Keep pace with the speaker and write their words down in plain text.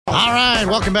All right,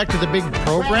 welcome back to the big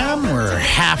program. We're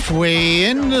halfway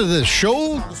into the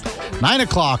show. 9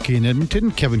 o'clock in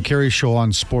Edmonton. Kevin Karius Show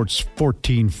on Sports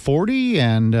 1440.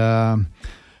 And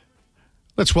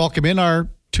let's welcome in our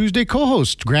Tuesday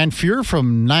co-host, Grant Fuhr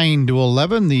from 9 to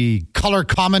 11, the color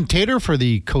commentator for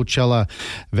the Coachella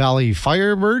Valley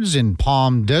Firebirds in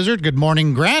Palm Desert. Good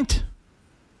morning, Grant.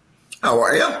 How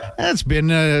are you? It's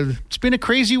been a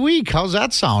crazy week. How's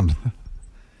that sound?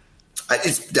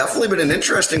 It's definitely been an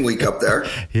interesting week up there.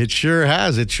 It sure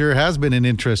has. It sure has been an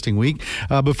interesting week.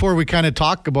 Before we kind of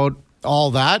talk about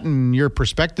all that and your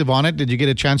perspective on it, did you get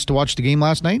a chance to watch the game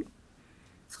last night?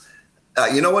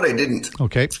 You know what? I didn't.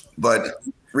 Okay. But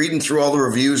reading through all the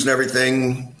reviews and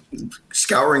everything,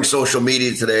 scouring social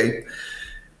media today,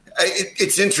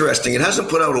 it's interesting. It hasn't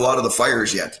put out a lot of the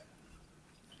fires yet.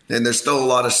 And there's still a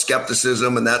lot of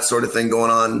skepticism and that sort of thing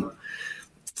going on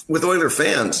with Oiler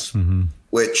fans,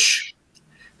 which...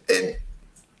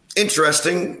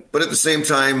 interesting, but at the same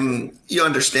time, you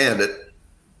understand it.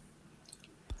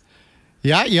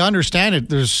 Yeah, you understand it.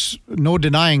 There's no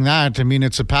denying that. I mean,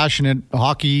 it's a passionate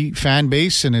hockey fan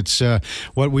base, and it's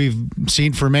what we've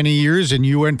seen for many years, and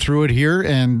you went through it here,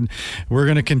 and we're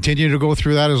going to continue to go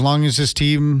through that as long as this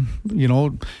team,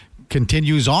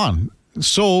 continues on.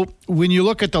 So when you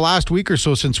look at the last week or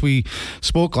so since we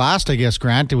spoke last, I guess,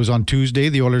 Grant, it was on Tuesday.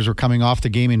 The Oilers were coming off the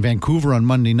game in Vancouver on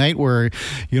Monday night where,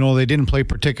 they didn't play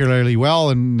particularly well.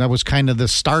 And that was kind of the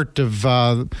start of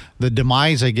the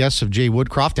demise, I guess, of Jay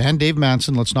Woodcroft and Dave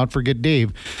Manson. Let's not forget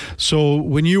Dave. So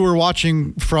when you were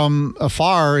watching from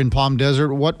afar in Palm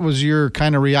Desert, what was your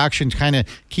kind of reaction to kind of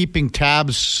keeping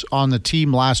tabs on the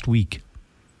team last week?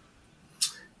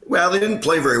 Well, they didn't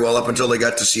play very well up until they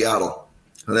got to Seattle.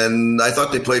 And then I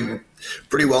thought they played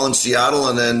pretty well in Seattle.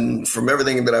 And then from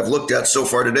everything that I've looked at so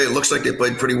far today, it looks like they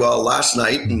played pretty well last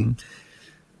night. And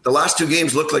the last two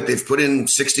games look like they've put in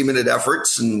 60-minute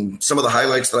efforts. And some of the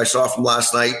highlights that I saw from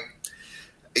last night,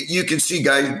 you can see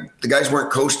the guys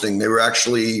weren't coasting. They were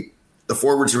actually, the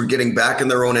forwards were getting back in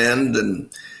their own end and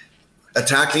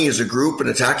attacking as a group and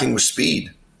attacking with speed,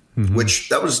 which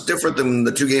that was different than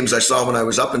the two games I saw when I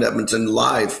was up in Edmonton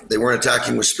live. They weren't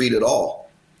attacking with speed at all.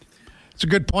 It's a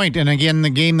good point. And again,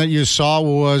 the game that you saw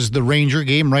was the Ranger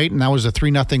game, right? And that was a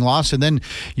 3-0 loss. And then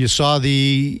you saw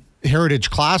the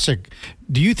Heritage Classic.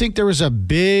 Do you think there was a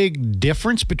big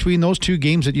difference between those two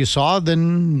games that you saw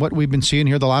than what we've been seeing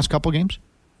here the last couple of games?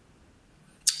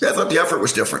 Yeah, I thought the effort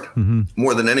was different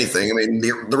more than anything. I mean,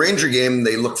 the Ranger game,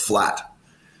 they looked flat.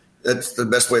 That's the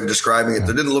best way of describing it. Yeah.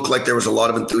 There didn't look like there was a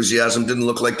lot of enthusiasm. Didn't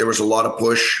look like there was a lot of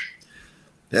push.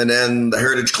 And then the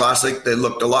Heritage Classic, they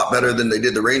looked a lot better than they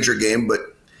did the Ranger game, but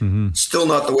still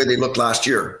not the way they looked last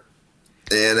year.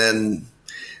 And then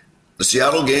the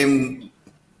Seattle game,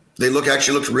 they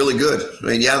actually looked really good. I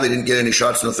mean, yeah, they didn't get any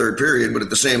shots in the third period, but at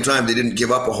the same time, they didn't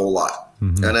give up a whole lot.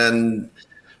 And then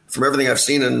from everything I've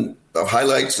seen in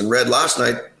highlights and read last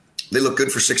night, they look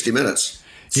good for 60 minutes.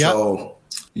 Yep. So...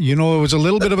 it was a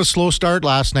little bit of a slow start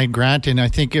last night, Grant, and I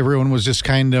think everyone was just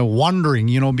kind of wondering,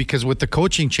 because with the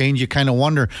coaching change, you kind of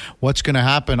wonder what's going to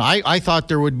happen. I thought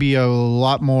there would be a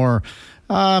lot more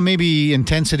maybe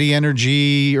intensity,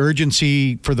 energy,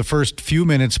 urgency for the first few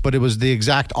minutes, but it was the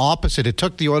exact opposite. It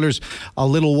took the Oilers a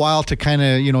little while to kind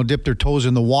of, dip their toes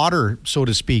in the water, so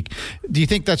to speak. Do you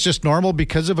think that's just normal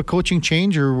because of a coaching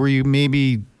change, or were you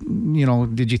maybe,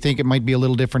 did you think it might be a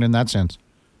little different in that sense?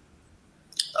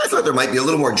 I thought there might be a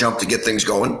little more jump to get things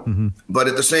going. But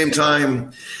at the same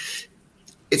time,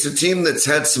 it's a team that's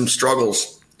had some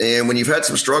struggles. And when you've had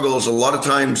some struggles, a lot of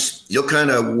times you'll kind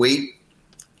of wait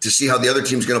to see how the other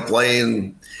team's going to play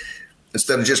and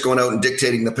instead of just going out and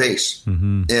dictating the pace.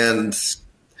 And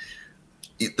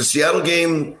the Seattle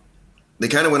game, they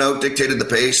kind of went out, dictated the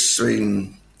pace. I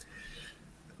mean,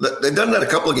 they've done that a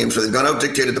couple of games where they've gone out,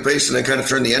 dictated the pace, and then kind of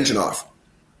turned the engine off.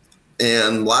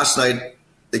 And last night,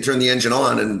 they turned the engine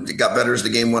on and it got better as the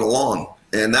game went along.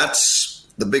 And that's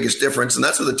the biggest difference. And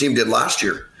that's what the team did last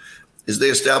year, is they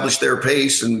established their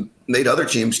pace and made other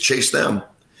teams chase them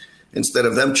instead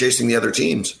of them chasing the other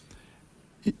teams.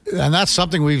 And that's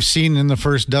something we've seen in the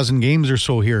first dozen games or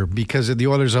so here, because the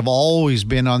Oilers have always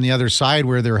been on the other side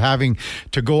where they're having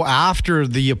to go after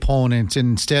the opponent.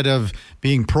 Instead of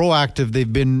being proactive,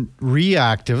 they've been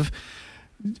reactive.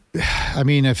 I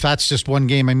mean, if that's just one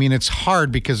game, I mean, it's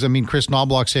hard because, I mean, Chris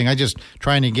Knobloch saying, I just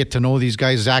trying to get to know these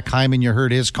guys. Zach Hyman, you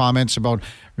heard his comments about,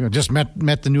 just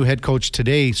met the new head coach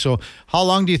today. So how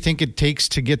long do you think it takes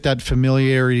to get that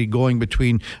familiarity going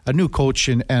between a new coach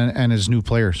and his new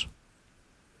players?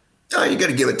 You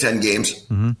got to give it 10 games.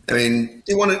 I mean,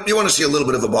 you want to see a little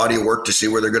bit of a body of work to see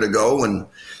where they're going to go. And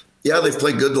yeah, they've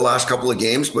played good the last couple of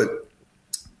games, but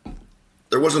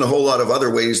there wasn't a whole lot of other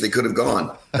ways they could have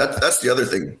gone. That's the other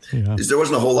thing, is there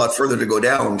wasn't a whole lot further to go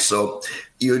down. So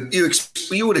you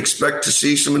would expect to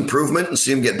see some improvement and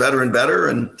see them get better and better.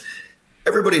 And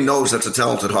everybody knows that's a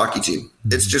talented hockey team.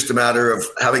 Mm-hmm. It's just a matter of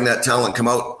having that talent come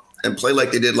out and play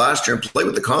like they did last year and play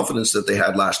with the confidence that they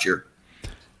had last year.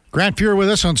 Grant Fuhr with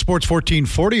us on Sports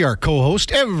 1440, our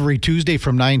co-host every Tuesday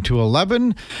from 9 to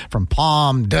 11 from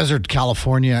Palm Desert,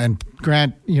 California. And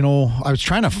Grant, I was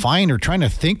trying to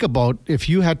think about if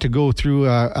you had to go through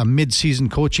a mid-season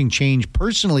coaching change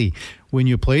personally when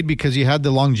you played, because you had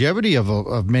the longevity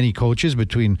of many coaches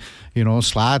between,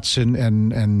 Slats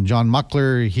and John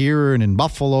Muckler here and in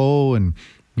Buffalo and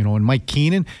Mike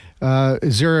Keenan.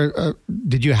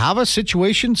 Did you have a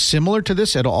situation similar to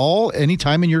this at all any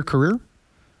time in your career?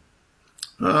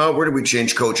 Where did we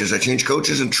change coaches? I changed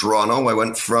coaches in Toronto. I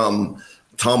went from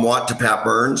Tom Watt to Pat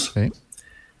Burns. Okay.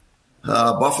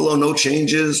 Buffalo, no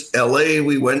changes. LA,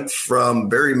 we went from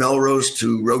Barry Melrose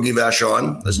to Rogie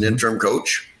Vachon as an interim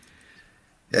coach.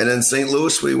 And in St.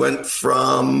 Louis, we went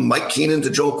from Mike Keenan to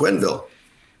Joel Quenneville.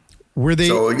 Were they?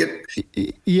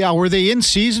 Were they in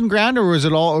season, Grant, or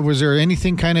was there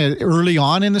anything kind of early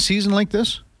on in the season like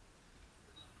this?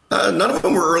 None of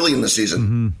them were early in the season.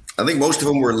 Mm-hmm. I think most of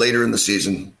them were later in the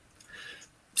season.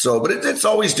 So, but it's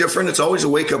always different. It's always a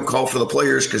wake-up call for the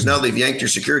players, because now they've yanked your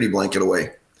security blanket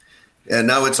away. And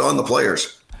now it's on the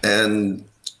players. And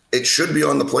it should be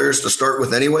on the players to start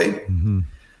with anyway. Mm-hmm.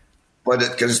 But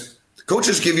because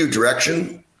coaches give you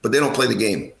direction, but they don't play the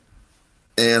game.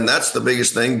 And that's the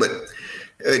biggest thing. But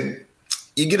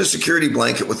you get a security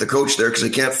blanket with the coach there because they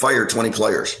can't fire 20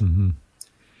 players. Mm-hmm.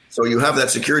 So you have that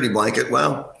security blanket.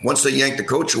 Well, once they yank the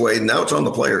coach away, now it's on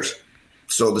the players.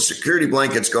 So the security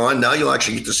blanket's gone. Now you'll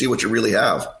actually get to see what you really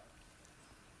have.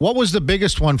 What was the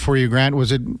biggest one for you, Grant?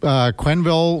 Was it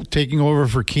Quenneville taking over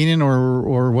for Keenan,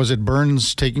 or was it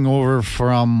Burns taking over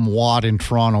from Watt in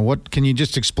Toronto? What can you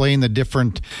just explain the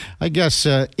different,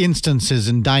 instances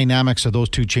and dynamics of those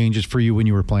two changes for you when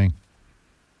you were playing?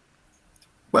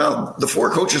 Well, the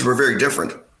four coaches were very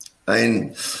different.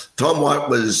 Tom Watt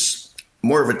was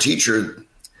more of a teacher,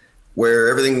 where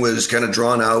everything was kind of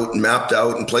drawn out and mapped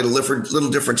out and played a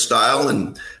little different style.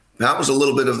 And Pat was a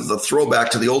little bit of the throwback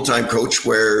to the old time coach,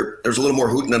 where there's a little more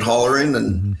hooting and hollering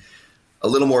and a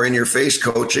little more in your face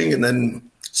coaching. And then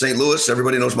St. Louis,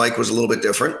 everybody knows Mike was a little bit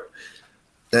different.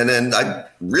 And then I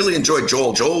really enjoyed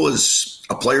Joel. Joel was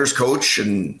a player's coach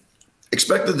and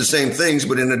expected the same things,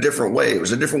 but in a different way. It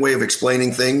was a different way of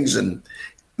explaining things and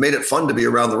made it fun to be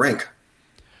around the rink.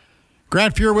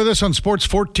 Grant Fuhr with us on Sports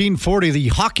 1440, the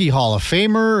Hockey Hall of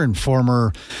Famer and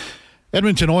former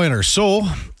Edmonton Oilers. So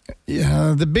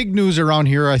the big news around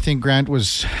here, I think, Grant,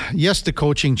 was, yes, the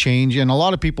coaching change, and a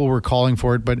lot of people were calling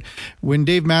for it, but when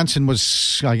Dave Manson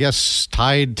was,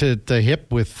 tied to the hip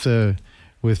with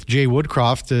Jay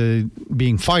Woodcroft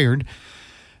being fired,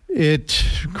 it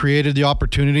created the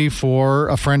opportunity for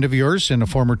a friend of yours and a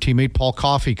former teammate, Paul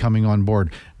Coffey, coming on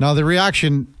board. Now, the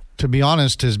reaction, to be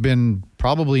honest, has been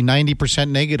probably 90%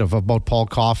 negative about Paul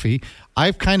Coffey.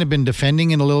 I've kind of been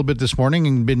defending it a little bit this morning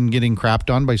and been getting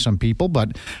crapped on by some people,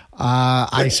 but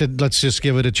I said, let's just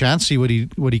give it a chance, see what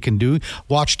he can do.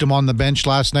 Watched him on the bench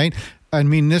last night. I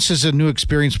mean, this is a new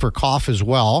experience for Koff as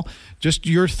well. Just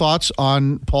your thoughts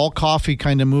on Paul Coffey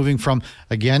kind of moving from,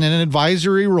 again, in an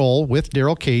advisory role with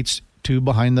Daryl Cates to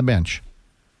behind the bench.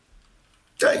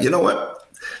 You know what?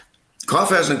 Koff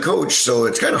hasn't coached, so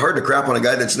it's kind of hard to crap on a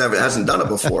guy hasn't done it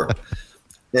before.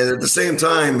 And at the same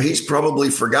time, he's probably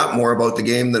forgot more about the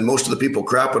game than most of the people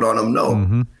crapping on him know.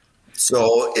 Mm-hmm.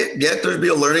 So there'd be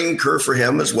a learning curve for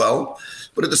him as well.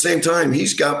 But at the same time,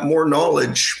 he's got more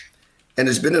knowledge and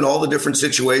has been in all the different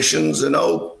situations and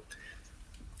a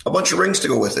bunch of rings to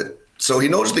go with it. So he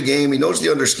knows the game. He knows the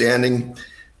understanding.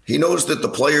 He knows that the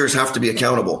players have to be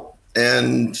accountable.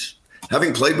 And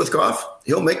having played with Koff,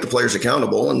 he'll make the players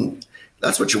accountable, and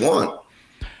that's what you want.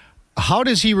 How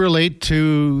does he relate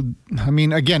to,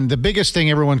 again, the biggest thing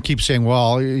everyone keeps saying,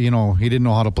 well, he didn't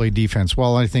know how to play defense.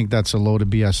 Well, I think that's a load of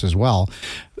BS as well.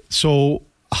 So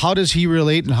how does he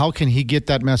relate, and how can he get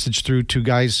that message through to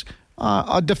guys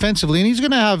defensively? And he's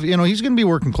going to have, he's going to be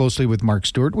working closely with Mark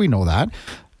Stewart. We know that.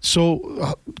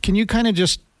 So can you kind of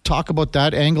just talk about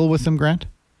that angle with him, Grant?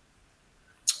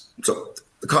 So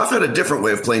Koff had a different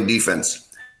way of playing defense.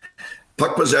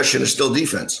 Puck possession is still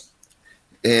defense.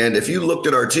 And if you looked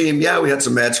at our team, we had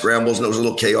some mad scrambles and it was a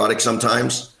little chaotic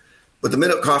sometimes. But the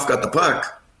minute Koff got the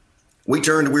puck, we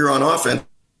were on offense.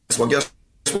 Well, guess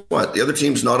what? The other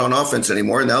team's not on offense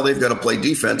anymore. Now they've got to play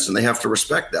defense, and they have to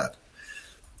respect that.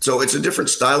 So it's a different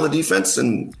style of defense.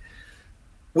 And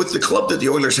with the club that the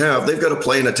Oilers have, they've got to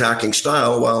play an attacking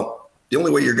style. Well, The only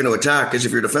way you're going to attack is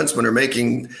if your defensemen are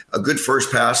making a good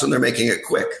first pass and they're making it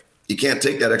quick. You can't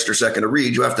take that extra second to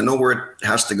read. You have to know where it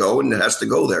has to go, and it has to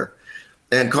go there.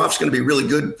 And Koff's going to be really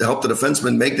good to help the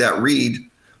defenseman make that read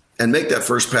and make that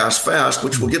first pass fast,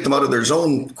 which will get them out of their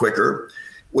zone quicker,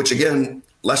 which, again,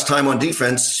 less time on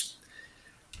defense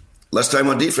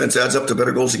adds up to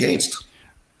better goals against.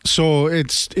 So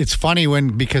it's funny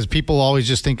because people always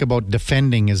just think about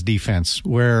defending as defense,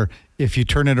 where if you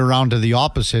turn it around to the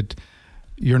opposite,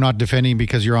 you're not defending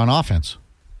because you're on offense.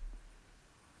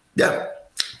 Yeah.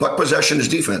 Puck possession is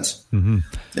defense. Mm-hmm.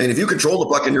 And if you control the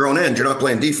puck in your own end, you're not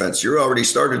playing defense. You're already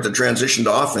started to transition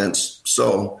to offense.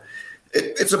 So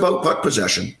it's about puck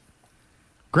possession.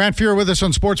 Grant Fuhrer with us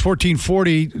on Sports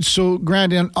 1440. So,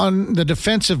 Grant, on the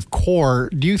defensive core,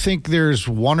 do you think there's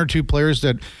one or two players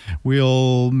that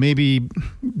will maybe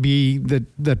be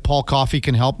that Paul Coffey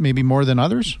can help maybe more than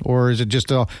others? Or is it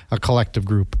just a collective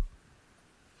group?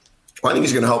 Well, I think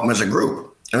he's going to help them as a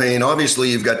group. I mean, obviously,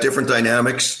 you've got different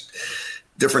dynamics,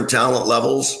 different talent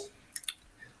levels.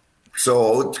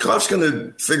 So Koff's going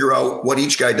to figure out what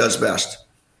each guy does best.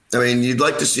 I mean, you'd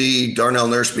like to see Darnell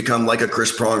Nurse become like a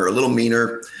Chris Pronger, a little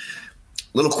meaner, a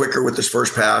little quicker with his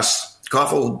first pass.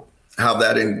 Koff will have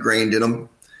that ingrained in him.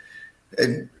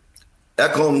 And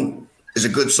Ekholm is a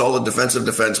good, solid defensive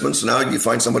defenseman. So now you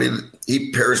find somebody that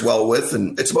he pairs well with,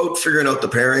 and it's about figuring out the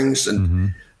pairings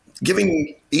and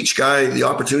giving each guy the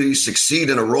opportunity to succeed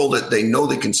in a role that they know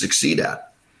they can succeed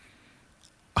at.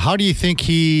 How do you think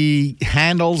he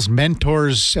handles,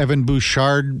 mentors Evan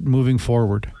Bouchard moving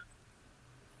forward?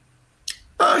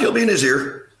 He'll be in his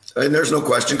ear, and there's no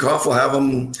question. Koff will have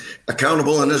him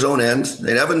accountable on his own end. And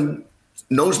Evan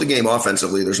knows the game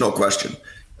offensively, there's no question.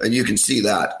 And you can see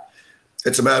that.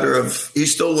 It's a matter of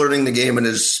he's still learning the game in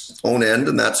his own end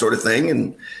and that sort of thing.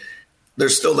 And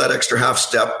there's still that extra half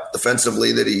step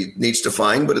defensively that he needs to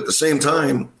find. But at the same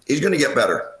time, he's going to get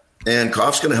better. And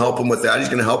Koff's going to help him with that. He's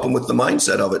going to help him with the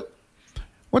mindset of it.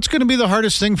 What's going to be the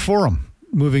hardest thing for him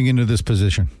moving into this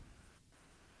position?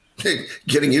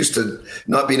 Getting used to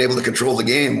not being able to control the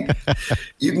game.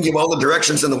 You can give all the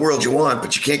directions in the world you want,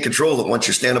 but you can't control it once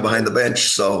you're standing behind the bench.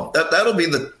 So that'll be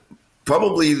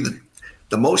probably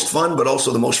the most fun, but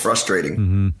also the most frustrating.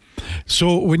 Mm-hmm.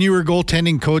 So when you were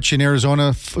goaltending coach in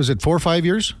Arizona, was it 4 or 5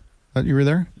 years that you were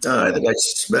there? I think I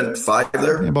spent 5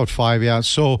 there. About 5, yeah.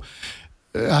 So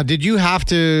did you have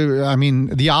to, I mean,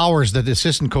 the hours that the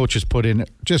assistant coaches put in,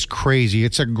 just crazy.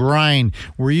 It's a grind.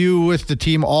 Were you with the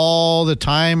team all the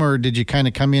time, or did you kind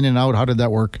of come in and out? How did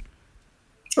that work?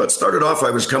 Well, it started off,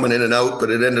 I was coming in and out, but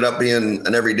it ended up being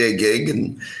an everyday gig,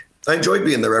 and I enjoyed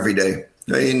being there every day.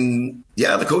 I mean,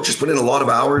 yeah, the coaches put in a lot of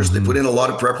hours. Mm-hmm. They put in a lot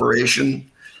of preparation.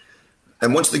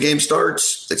 And once the game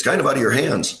starts, it's kind of out of your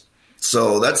hands.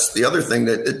 So that's the other thing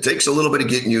that it takes a little bit of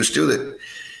getting used to, that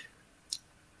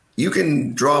you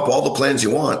can draw up all the plans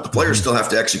you want. The players still have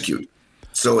to execute.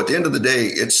 So at the end of the day,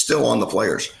 it's still on the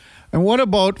players. And what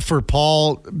about for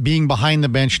Paul being behind the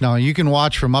bench now? You can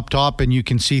watch from up top and you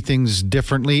can see things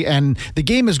differently. And the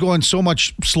game is going so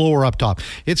much slower up top.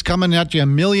 It's coming at you a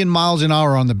million miles an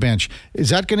hour on the bench.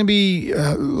 Is that going to be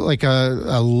like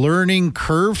a learning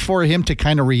curve for him to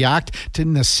kind of react to,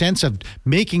 in the sense of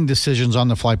making decisions on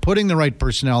the fly, putting the right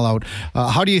personnel out?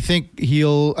 How do you think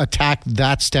he'll attack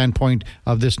that standpoint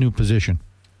of this new position?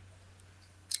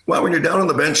 Well, when you're down on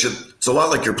the bench, it's a lot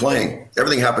like you're playing.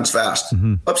 Everything happens fast.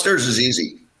 Mm-hmm. Upstairs is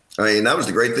easy. I mean, that was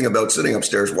the great thing about sitting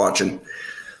upstairs watching.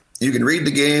 You can read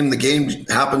the game. The game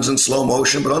happens in slow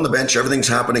motion, but on the bench, everything's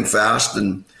happening fast.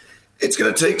 And it's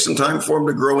going to take some time for him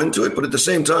to grow into it. But at the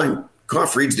same time,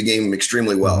 Koff reads the game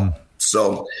extremely well. Mm-hmm.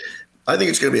 So I think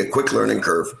it's going to be a quick learning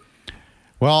curve.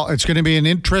 Well, it's going to be an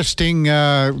interesting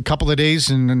couple of days,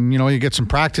 and you get some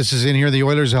practices in here. The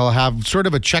Oilers will have sort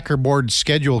of a checkerboard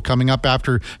schedule coming up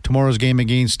after tomorrow's game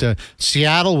against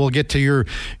Seattle. We'll get to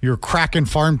your Kraken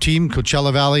farm team,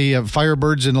 Coachella Valley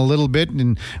Firebirds, in a little bit.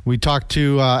 And we talked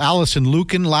to Allison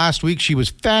Lukin last week. She was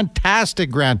fantastic,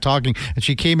 Grant, talking, and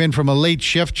she came in from a late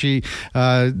shift. She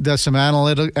does some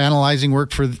analyzing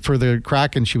work for the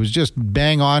Kraken. She was just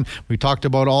bang on. We talked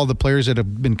about all the players that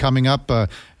have been coming up,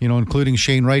 including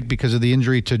Shane Wright because of the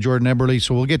injury to Jordan Eberle.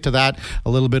 So we'll get to that a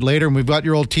little bit later. And we've got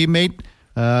your old teammate,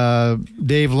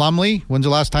 Dave Lumley. When's the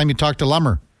last time you talked to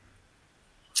Lummer?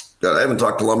 God, I haven't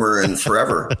talked to Lummer in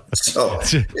forever. So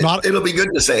it'll be good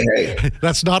to say hey.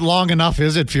 That's not long enough,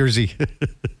 is it, Furzy?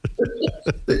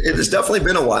 It has definitely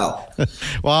been a while.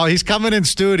 Well, he's coming in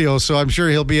studio, so I'm sure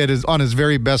he'll be on his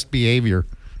very best behavior.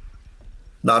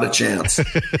 Not a chance.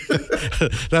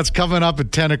 That's coming up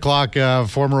at 10 o'clock,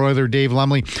 former Oiler Dave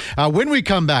Lumley. When we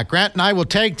come back, Grant and I will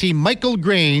tag team Michael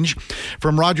Grange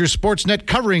from Rogers Sportsnet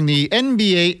covering the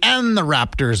NBA and the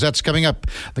Raptors. That's coming up.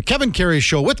 The Kevin Karius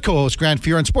Show with co-host Grant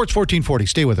Fuhr on Sports 1440.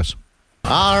 Stay with us.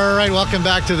 All right, welcome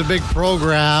back to the big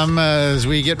program as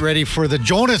we get ready for the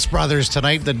Jonas Brothers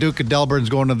tonight. The Duke of Delburn's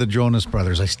going to the Jonas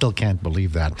Brothers. I still can't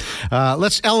believe that.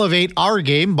 Let's elevate our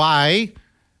game by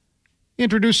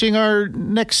introducing our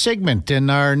next segment and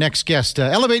our next guest.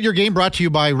 Elevate Your Game brought to you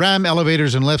by Ram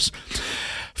Elevators and Lifts.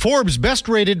 Forbes best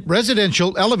rated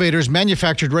residential elevators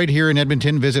manufactured right here in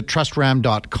Edmonton. Visit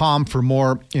trustram.com for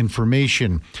more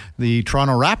information. The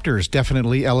Toronto Raptors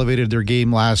definitely elevated their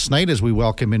game last night as we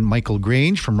welcome in Michael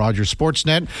Grange from Rogers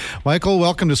Sportsnet. Michael,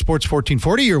 welcome to Sports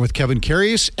 1440. You're with Kevin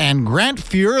Karius and Grant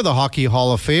Fuhr, the Hockey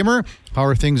Hall of Famer. How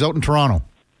are things out in Toronto?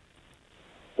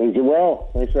 Things are well.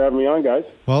 Thanks for having me on, guys.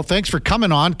 Well, thanks for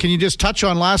coming on. Can you just touch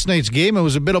on last night's game? It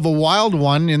was a bit of a wild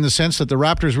one in the sense that the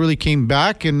Raptors really came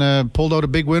back and pulled out a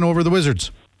big win over the Wizards.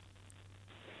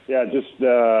 Yeah, just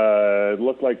it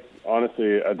looked like,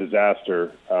 honestly, a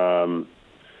disaster. As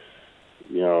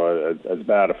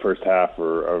bad a first half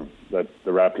that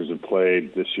the Raptors have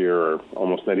played this year or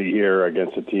almost any year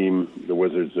against a team, the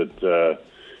Wizards, that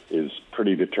is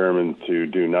pretty determined to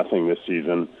do nothing this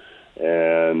season.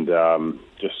 And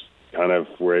just kind of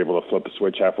were able to flip a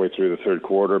switch halfway through the third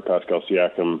quarter. Pascal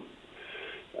Siakam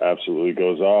absolutely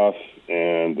goes off,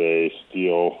 and they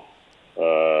steal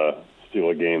a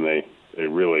game they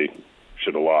really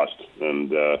should have lost.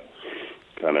 And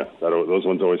those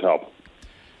ones always help.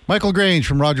 Michael Grange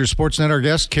from Rogers Sportsnet, our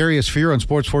guest. Karius Fuhr on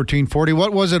Sports 1440.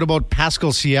 What was it about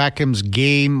Pascal Siakam's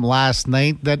game last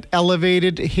night that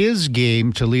elevated his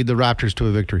game to lead the Raptors to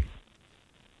a victory?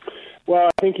 Well,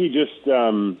 I think he just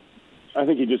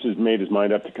has made his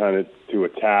mind up to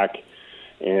attack,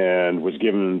 and was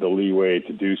given the leeway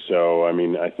to do so. I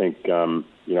mean, I think when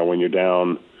you're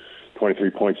down 23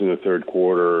 points in the third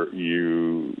quarter,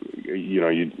 the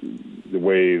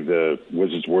way the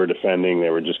Wizards were defending, they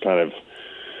were just kind of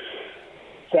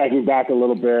sagging back a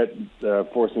little bit,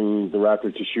 forcing the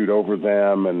Raptors to shoot over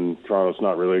them, and Toronto's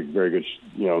not really a very good,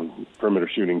 perimeter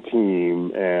shooting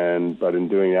team. But in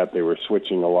doing that, they were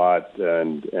switching a lot,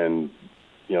 and the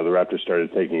Raptors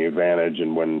started taking advantage.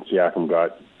 And when Siakam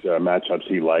got matchups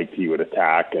he liked, he would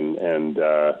attack, and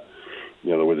the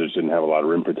Wizards didn't have a lot of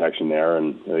rim protection there,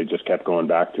 and they just kept going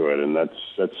back to it. And that's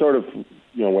sort of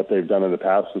what they've done in the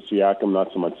past with Siakam,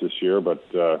 not so much this year, but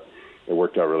it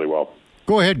worked out really well.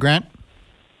 Go ahead, Grant.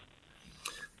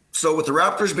 So with the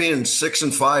Raptors being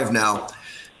 6-5 now,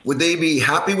 would they be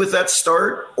happy with that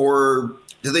start, or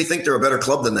do they think they're a better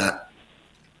club than that?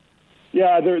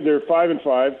 Yeah, they're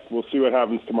 5-5. We'll see what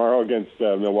happens tomorrow against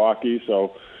Milwaukee.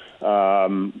 So,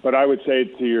 but I would say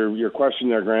to your question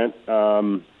there, Grant,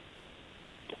 I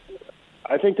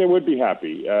think they would be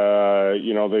happy.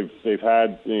 They've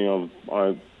had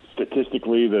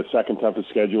statistically the second toughest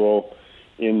schedule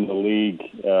in the league,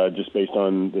 just based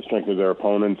on the strength of their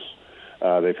opponents.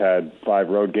 They've had 5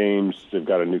 road games. They've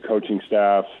got a new coaching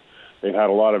staff. They've had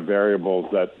a lot of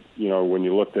variables that, when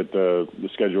you looked at the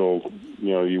schedule,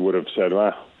 you would have said,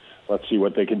 well, let's see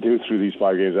what they can do through these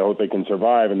 5 games. I hope they can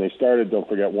survive. And they started, don't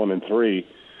forget, 1-3.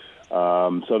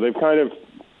 So they've kind of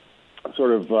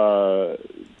sort of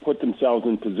put themselves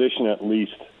in position at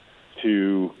least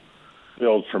to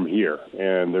build from here.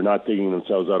 And they're not digging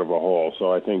themselves out of a hole.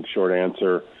 So I think short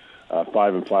answer,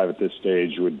 5-5 at this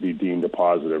stage would be deemed a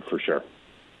positive for sure.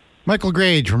 Michael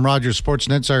Grange from Rogers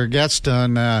Sportsnet's our guest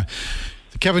on the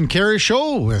Kevin Karius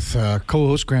Show with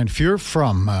co-host Grant Fuhr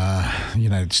from the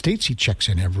United States. He checks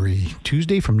in every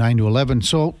Tuesday from 9 to 11.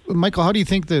 So, Michael, how do you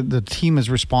think the team has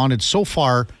responded so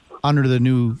far under the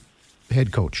new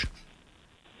head coach?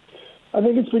 I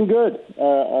think it's been good.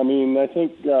 I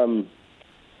think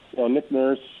Nick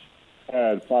Nurse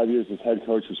had 5 years as head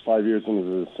coach, was 5 years in as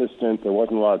an assistant. There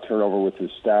wasn't a lot of turnover with his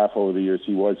staff over the years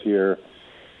he was here.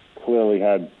 Clearly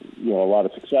had, a lot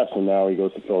of success, and now he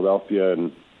goes to Philadelphia,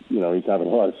 and, he's having a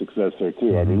lot of success there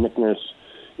too. I mean, Nick Nurse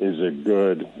is a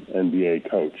good NBA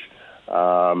coach.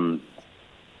 But,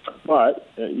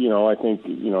 I think,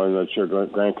 I'm not sure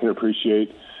Grant can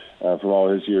appreciate from all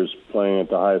his years playing at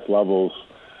the highest levels.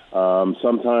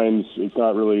 Sometimes it's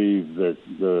not really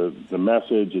the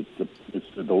message,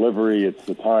 it's the delivery, it's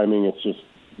the timing, it's just,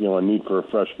 a need for a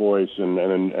fresh voice and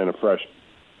a fresh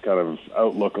kind of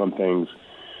outlook on things.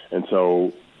 And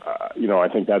so, I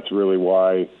think that's really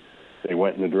why they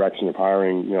went in the direction of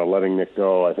hiring, letting Nick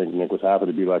go. I think Nick was happy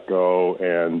to be let go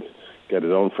and get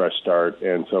his own fresh start.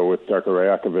 And so with Darko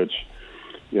Rajakovic,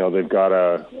 they've got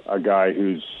a guy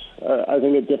who's I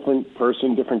think a different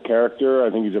person, different character. I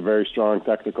think he's a very strong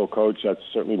technical coach. That's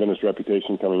certainly been his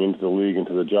reputation coming into the league,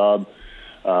 into the job.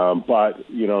 But,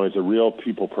 you know, as a real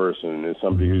people person, is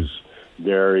somebody who's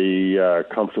very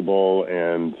comfortable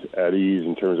and at ease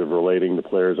in terms of relating to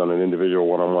players on an individual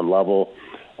one-on-one level.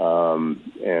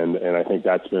 And I think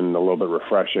that's been a little bit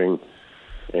refreshing.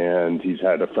 And he's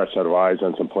had a fresh set of eyes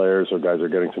on some players, so guys are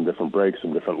getting some different breaks,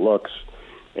 some different looks.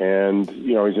 And,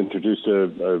 you know, he's introduced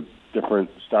a different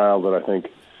style that I think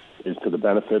is to the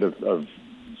benefit of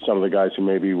some of the guys who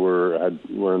maybe were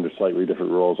under slightly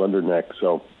different roles under Nick.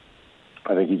 So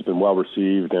I think he's been well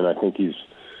received, and I think he's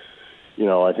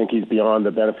beyond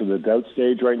the benefit of the doubt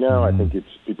stage right now. I think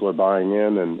people are buying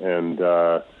in, and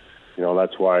you know,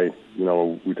 that's why, you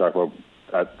know, we talk about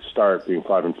that start being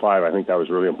 5-5. I think that was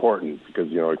really important because,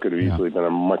 you know, it could have easily been a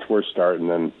much worse start, and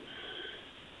then,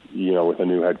 you know, with a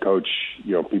new head coach,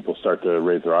 you know, people start to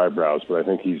raise their eyebrows. But I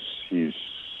think he's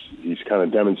kind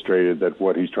of demonstrated that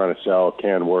what he's trying to sell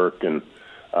can work, and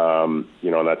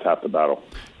you know, and that's half the battle.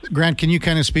 Grant, can you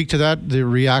kind of speak to that, the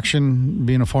reaction,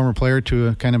 being a former player, to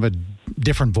a kind of a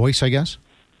different voice, I guess?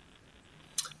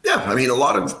 Yeah, I mean, a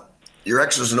lot of your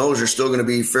X's and O's are still going to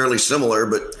be fairly similar,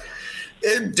 but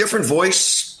different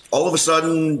voice. All of a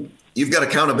sudden, you've got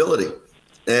accountability.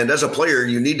 And as a player,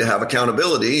 you need to have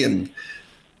accountability. And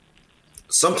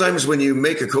sometimes when you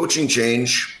make a coaching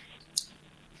change,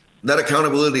 that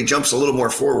accountability jumps a little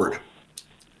more forward.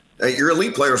 Your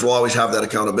elite players will always have that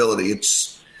accountability.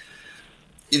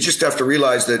 You just have to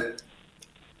realize that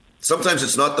sometimes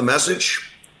it's not the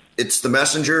message, it's the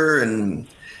messenger. And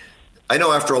I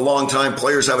know after a long time,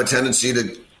 players have a tendency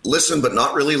to listen but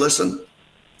not really listen.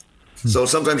 So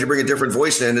sometimes you bring a different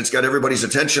voice in, it's got everybody's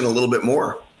attention a little bit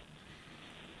more.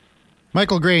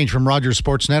 Michael Grange from Rogers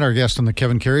Sportsnet, our guest on the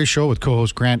Kevin Karius Show with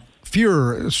co-host Grant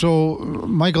Fuhr. So,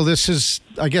 Michael, this is,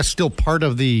 I guess, still part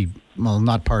of the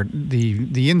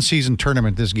in-season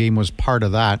tournament. This game was part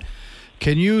of that.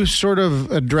 Can you sort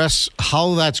of address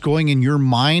how that's going in your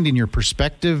mind, in your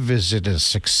perspective? Is it a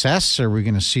success? Are we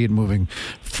going to see it moving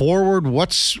forward?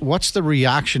 What's the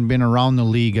reaction been around the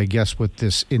league, I guess, with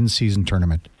this in-season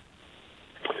tournament?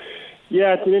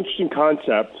 Yeah, it's an interesting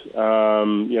concept.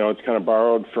 You know, it's kind of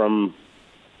borrowed from,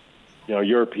 you know,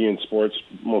 European sports,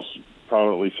 most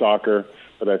prominently soccer,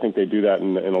 but I think they do that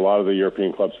in a lot of the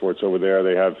European club sports over there.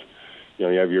 They have, you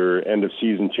know, you have your end of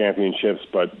season championships,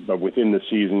 but within the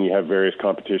season you have various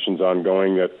competitions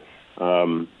ongoing that,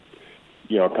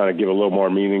 you know, kind of give a little more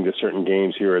meaning to certain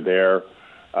games here or there.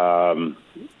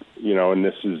 You know, and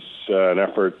this is an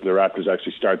effort. The Raptors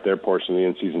actually start their portion of the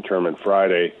in-season tournament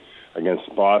Friday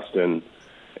against Boston,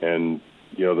 and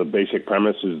you know, the basic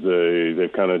premise is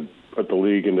they've kind of put the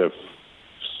league into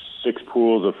 6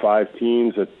 pools of 5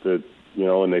 teams that you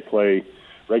know, and they play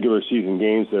regular season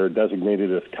games that are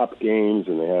designated as cup games,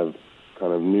 and they have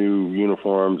kind of new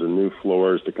uniforms and new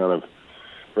floors to kind of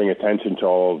bring attention to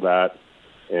all of that.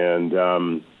 And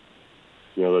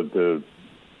you know, the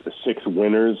 6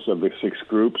 winners of the 6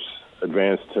 groups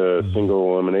advance to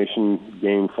single elimination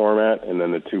game format, and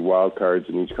then the 2 wild cards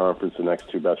in each conference, the next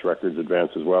 2 best records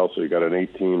advance as well. So you got an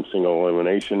 8-team single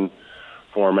elimination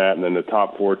format, and then the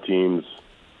top 4 teams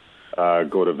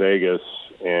go to Vegas,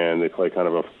 and they play kind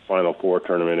of a Final Four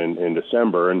tournament in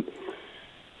December. And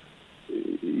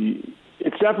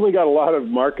it's definitely got a lot of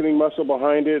marketing muscle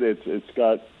behind it. It's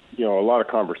got, you know, a lot of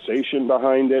conversation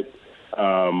behind it.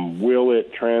 Will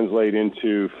it translate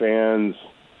into fans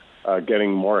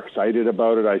getting more excited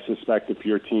about it? I suspect if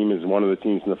your team is one of the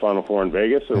teams in the Final Four in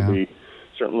Vegas, it'll be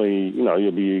certainly, you know,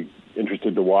 you'll be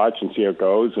interested to watch and see how it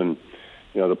goes. And,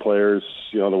 you know, the players,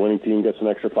 you know, the winning team gets an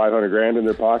extra $500,000 in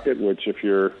their pocket, which if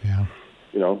you're,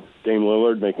 you know, Dame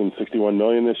Lillard making $61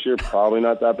 million this year, probably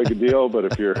not that big a deal. But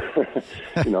if you're,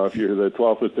 you know, if you're the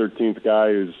 12th or 13th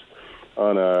guy who's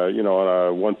on a, you know, on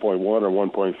a 1.1 or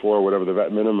 1.4, whatever the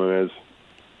vet minimum is,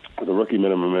 the rookie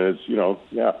minimum is, you know,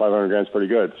 $500,000 is pretty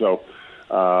good. So,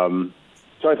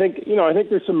 so I think, you know, I think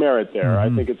there's some merit there. I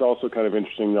think it's also kind of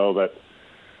interesting though that,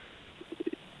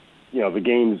 you know, the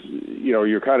games, you know,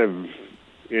 you're kind of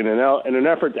in an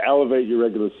effort to elevate your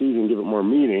regular season, give it more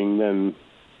meaning. Then,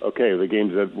 okay, the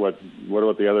games that what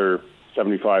about the other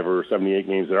 75 or 78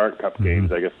 games that aren't cup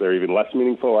games? I guess they're even less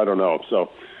meaningful. I don't know.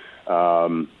 So.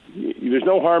 There's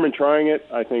no harm in trying it.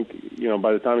 I think, you know,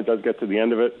 by the time it does get to the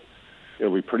end of it,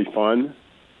 it'll be pretty fun.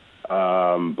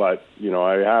 But, you know,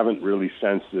 I haven't really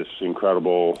sensed this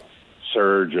incredible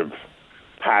surge of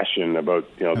passion about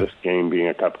this game being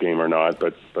a cup game or not.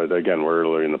 But again, we're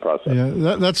early in the process.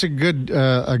 Yeah, that's a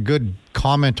good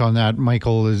comment on that,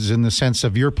 Michael. Is in the sense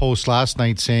of your post last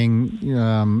night saying,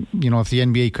 if the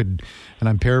NBA could, and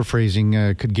I'm paraphrasing,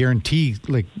 could guarantee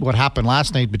like what happened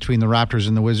last night between the Raptors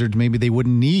and the Wizards, maybe they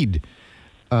wouldn't need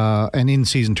an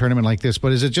in-season tournament like this.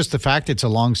 But is it just the fact it's a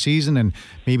long season and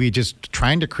maybe just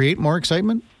trying to create more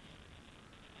excitement?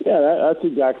 Yeah, that's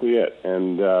exactly it.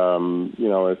 And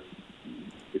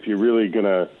if you're really going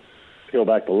to peel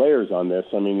back the layers on this,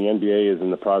 I mean, the NBA is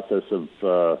in the process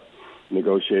of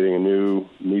negotiating a new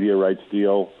media rights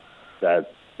deal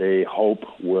that they hope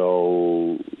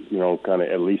will, kind of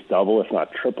at least double, if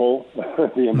not triple,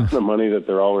 the amount of money that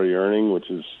they're already earning, which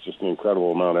is just an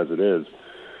incredible amount as it is.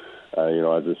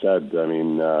 As I said, I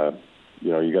mean,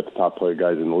 you got the top player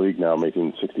guys in the league now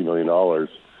making $60 million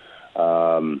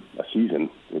a season,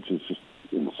 which is just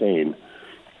insane.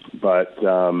 But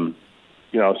so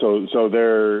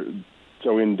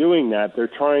in doing that, they're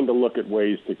trying to look at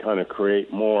ways to kind of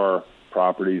create more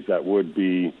properties that would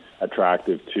be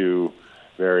attractive to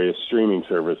various streaming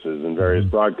services and various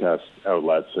broadcast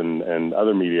outlets and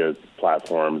other media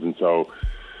platforms. And so,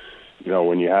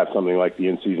 when you have something like the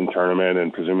in-season tournament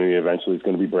and presumably eventually it's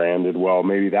going to be branded, well,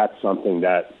 maybe that's something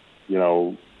that,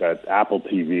 that Apple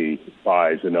TV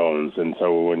buys and owns. And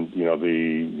so when,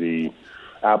 the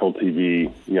Apple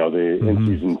TV, the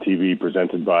in-season TV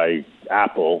presented by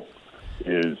Apple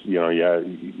is,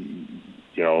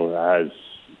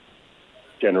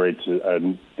 generates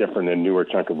a different and newer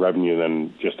chunk of revenue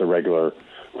than just a regular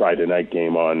Friday night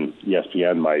game on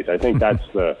ESPN might. I think that's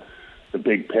the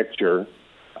big picture.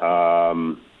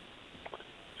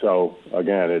 So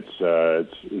again, it's a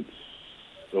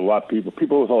lot of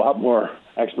people with a lot more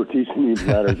expertise in these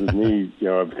matters as me,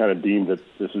 have kind of deemed that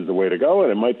this is the way to go,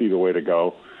 and it might be the way to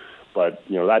go. But,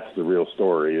 that's the real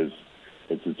story is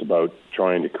it's about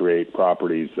trying to create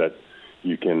properties that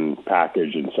you can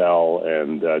package and sell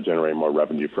and generate more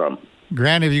revenue from.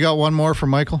 Grant, have you got one more for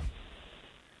Michael?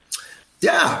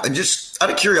 Yeah, and just out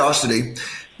of curiosity,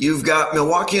 you've got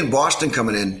Milwaukee and Boston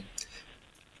coming in.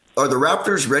 Are the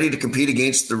Raptors ready to compete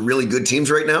against the really good teams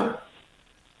right now?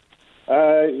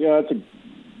 That's a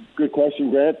good question,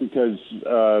 Grant, because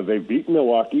they've beaten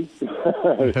Milwaukee.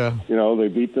 Yeah. They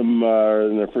beat them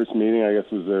in their first meeting. I guess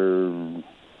was their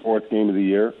fourth game of the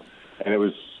year, and it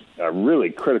was a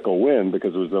really critical win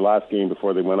because it was the last game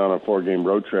before they went on a 4-game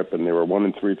road trip, and they were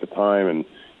 1-3 at the time. And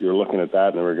you were looking at that,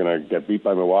 and they were going to get beat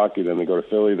by Milwaukee. Then they go to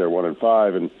Philly, they're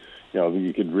 1-5, and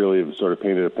you could really have sort of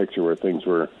painted a picture where things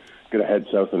were going to head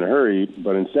south in a hurry.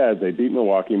 But instead, they beat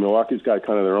Milwaukee. Milwaukee's got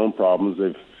kind of their own problems.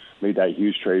 They've made that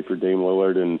huge trade for Dame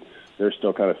Lillard, and they're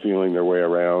still kind of feeling their way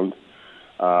around.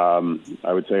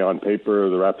 I would say on paper,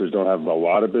 the Raptors don't have a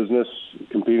lot of business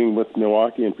competing with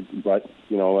Milwaukee, but,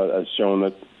 has shown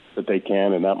that they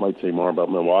can, and that might say more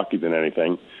about Milwaukee than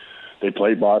anything. They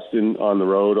played Boston on the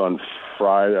road on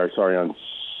I'm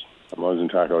losing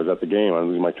track. I was at the game. I'm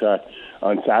losing my track.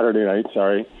 On Saturday night,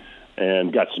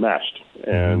 and got smashed.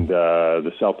 And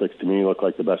the Celtics, to me, look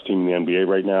like the best team in the NBA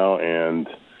right now, and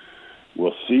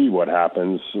we'll see what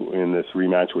happens in this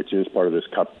rematch, which is part of this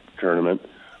Cup tournament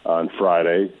on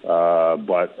Friday.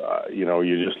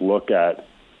 You just look at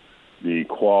the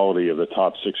quality of the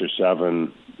top 6 or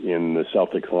 7 in the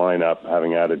Celtics lineup,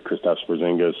 having added Kristaps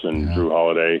Porzingis and Drew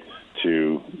Holiday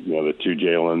to the two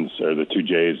Jaylens or the two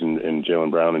Jays and Jaylen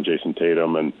Brown and Jason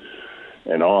Tatum and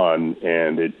on,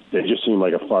 and they just seem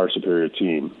like a far superior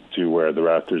team to what the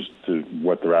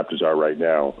Raptors are right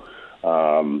now.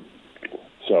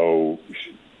 So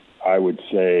I would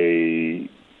say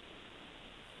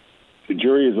the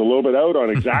jury is a little bit out on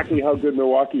exactly how good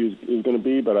Milwaukee is going to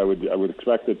be, but I would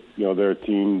expect that their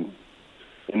team,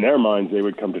 in their minds, they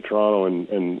would come to Toronto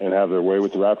and have their way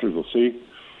with the Raptors. We'll see.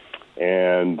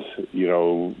 And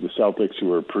the Celtics,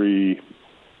 who are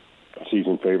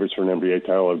pre-season favorites for an NBA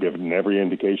title, have given every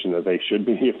indication that they should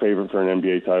be a favorite for an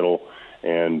NBA title.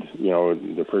 And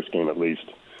the first game at least,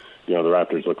 the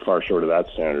Raptors look far short of that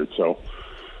standard. So.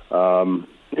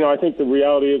 I think the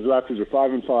reality is the Raptors are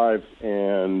 5-5,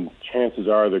 and chances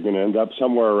are they're going to end up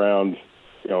somewhere around,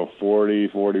 40,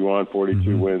 41,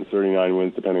 42 wins, 39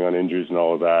 wins, depending on injuries and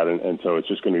all of that. And so it's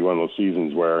just going to be one of those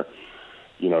seasons where,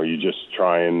 you just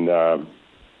try and,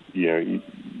 you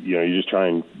just try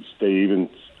and stay even,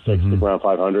 stick around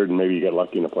 500, and maybe you get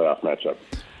lucky in a playoff matchup.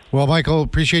 Well, Michael,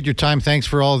 appreciate your time. Thanks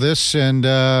for all this, and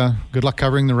good luck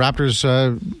covering the Raptors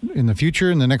in the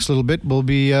future. In the next little bit, we'll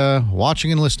be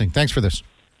watching and listening. Thanks for this.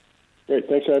 Great.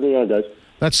 Thanks for having me on, guys.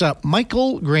 That's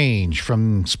Michael Grange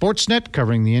from Sportsnet,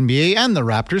 covering the NBA and the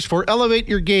Raptors for Elevate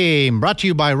Your Game. Brought to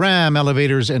you by Ram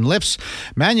Elevators and Lifts,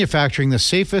 manufacturing the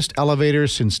safest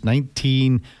elevators since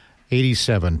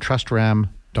 1987.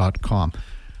 TrustRam.com.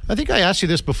 I think I asked you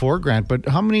this before, Grant, but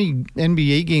how many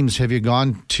NBA games have you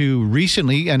gone to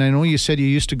recently? And I know you said you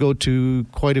used to go to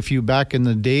quite a few back in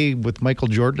the day with Michael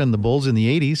Jordan and the Bulls in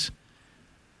the 80s.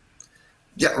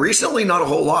 Yeah, recently not a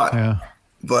whole lot. Yeah.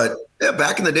 But yeah,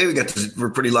 back in the day,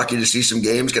 we're pretty lucky to see some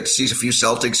games, got to see a few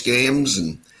Celtics games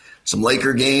and some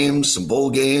Laker games, some Bull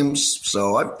games.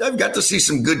 So I've got to see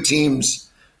some good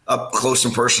teams up close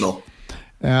and personal.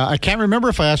 I can't remember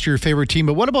if I asked you your favorite team,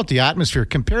 but what about the atmosphere?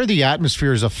 Compare the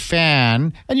atmosphere as a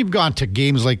fan, and you've gone to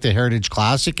games like the Heritage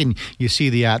Classic, and you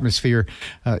see the atmosphere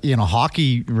in a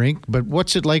hockey rink. But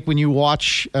what's it like when you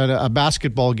watch a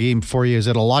basketball game for you? Is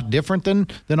it a lot different than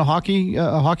a hockey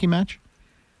match?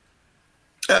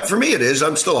 For me, it is.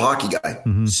 I'm still a hockey guy.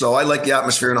 Mm-hmm. So I like the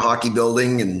atmosphere in a hockey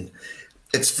building, and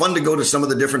it's fun to go to some of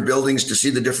the different buildings to see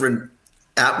the different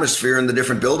atmosphere in the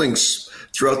different buildings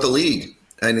throughout the league.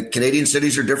 And Canadian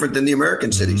cities are different than the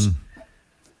American cities.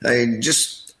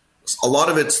 Just a lot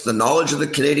of it's the knowledge of the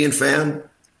Canadian fan,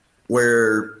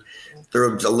 where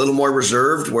they're a little more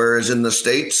reserved, whereas in the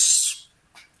States,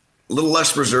 a little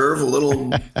less reserved, a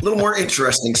little more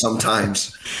interesting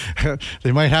sometimes.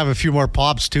 They might have a few more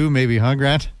pops too, maybe, huh,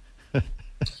 Grant?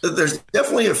 There's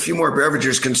definitely a few more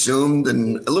beverages consumed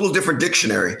and a little different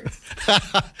dictionary.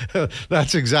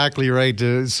 That's exactly right.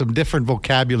 Some different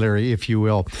vocabulary, if you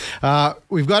will.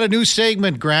 We've got a new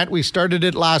segment, Grant. We started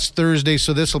it last Thursday,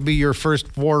 so this will be your first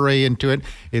foray into it.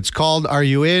 It's called Are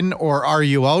You In or Are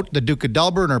You Out? The Duke of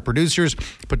Delbert and our producers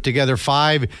put together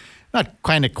 5, not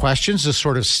kind of questions, just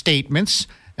sort of statements.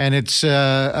 And it's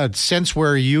a sense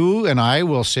where you and I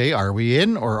will say, are we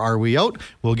in or are we out?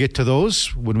 We'll get to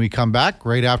those when we come back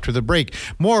right after the break.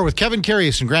 More with Kevin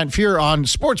Karius and Grant Fuhr on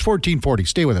Sports 1440.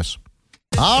 Stay with us.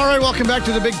 All right, welcome back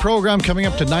to the big program coming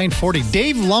up to 9:40.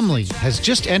 Dave Lumley has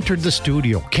just entered the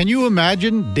studio. Can you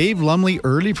imagine Dave Lumley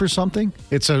early for something?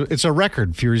 It's a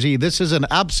record, Furzy. This is an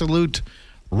absolute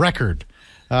record.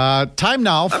 Time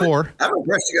now for... I'm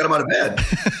impressed you got him out of bed.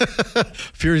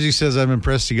 Furzy says, I'm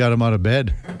impressed you got him out of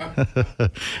bed.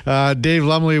 Dave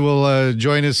Lumley will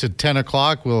join us at 10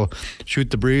 o'clock. We'll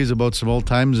shoot the breeze about some old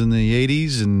times in the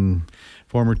 80s and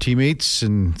former teammates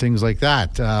and things like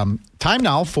that. Time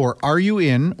now for Are You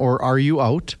In or Are You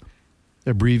Out?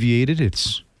 Abbreviated,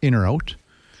 it's in or out.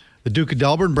 The Duke of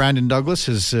Delbert and Brandon Douglas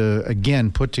has,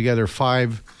 again, put together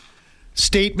 5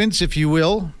 statements, if you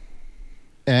will.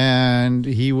 And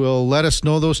he will let us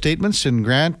know those statements, and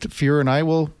Grant, Fuhr, and I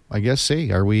will, I guess, say,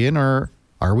 are we in or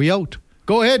are we out?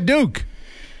 Go ahead, Duke.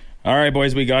 All right,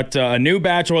 boys, we got a new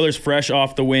batch Oilers fresh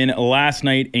off the win last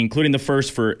night, including the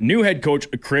first for new head coach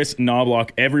Chris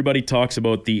Knobloch. Everybody talks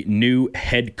about the new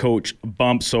head coach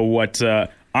bump. So what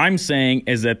I'm saying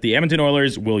is that the Edmonton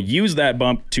Oilers will use that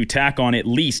bump to tack on at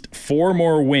least 4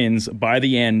 more wins by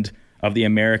the end of the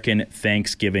American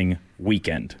Thanksgiving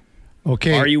weekend.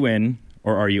 Okay. Are you in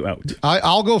or are you out?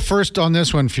 I'll go first on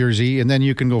this one, Furzy, and then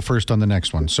you can go first on the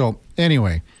next one. So,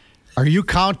 anyway, are you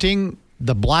counting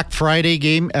the Black Friday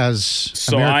game as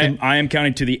So American? I am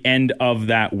counting to the end of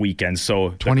that weekend.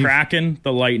 So, the Kraken,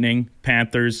 the Lightning,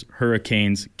 Panthers,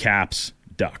 Hurricanes, Caps,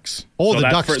 Ducks. Oh, so the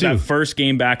Ducks, too. That first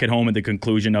game back at home at the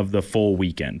conclusion of the full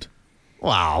weekend.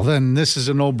 Wow, then this is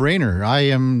a no-brainer. I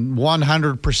am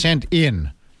 100%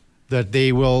 in that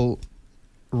they will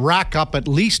rack up at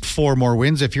least 4 more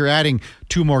wins if you're adding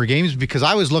 2 more games, because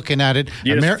I was looking at it.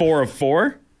 Just 4 of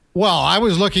 4? Well, I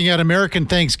was looking at American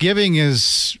Thanksgiving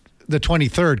is the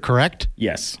 23rd, correct?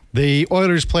 Yes. The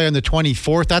Oilers play on the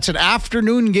 24th. That's an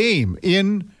afternoon game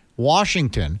in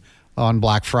Washington on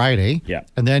Black Friday. Yeah.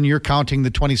 And then you're counting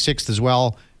the 26th as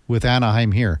well with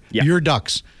Anaheim here. Yeah. Your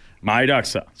Ducks. My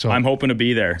Ducks. So I'm hoping to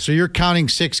be there. So you're counting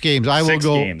 6 games. I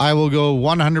will go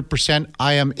 100%.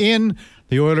 I am in.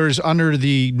 The Oilers, under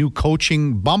the new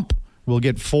coaching bump, will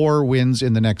get 4 wins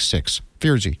in the next 6.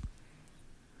 Furzy.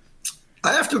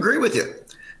 I have to agree with you.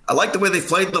 I like the way they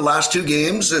played the last 2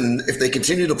 games, and if they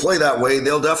continue to play that way,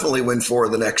 they'll definitely win 4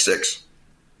 of the next 6.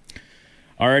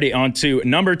 Alrighty, on to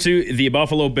number 2, the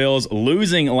Buffalo Bills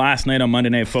losing last night on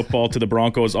Monday Night Football to the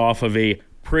Broncos off of a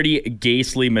pretty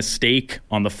ghastly mistake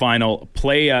on the final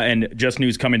play, and just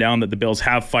news coming down that the Bills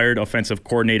have fired offensive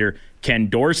coordinator Ken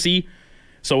Dorsey.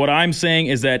 So what I'm saying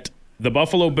is that the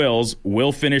Buffalo Bills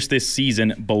will finish this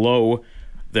season below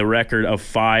the record of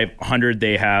 500.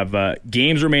 They have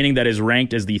games remaining that is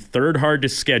ranked as the 3rd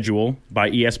hardest schedule by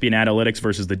ESPN Analytics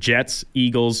versus the Jets,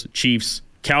 Eagles, Chiefs,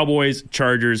 Cowboys,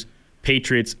 Chargers,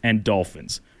 Patriots, and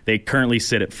Dolphins. They currently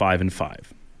sit at 5-5.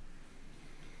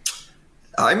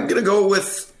 I'm going to go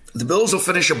with the Bills will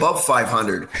finish above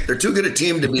 500. They're too good a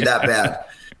team to be that bad.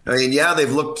 I mean, yeah,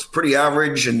 they've looked pretty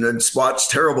average and in spots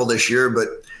terrible this year, but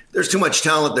there's too much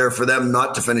talent there for them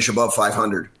not to finish above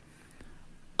 500.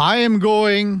 I am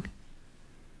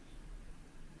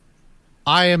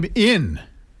in.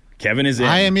 Kevin is in.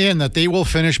 I am in that they will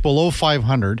finish below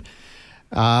 500.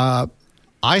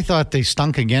 I thought they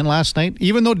stunk again last night.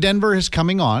 Even though Denver is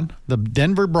coming on, the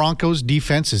Denver Broncos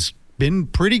defense has been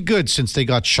pretty good since they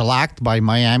got shellacked by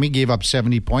Miami, gave up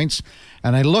 70 points.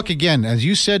 And I look again, as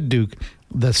you said, Duke,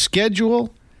 the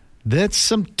schedule, that's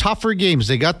some tougher games.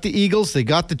 They got the Eagles, they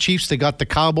got the Chiefs, they got the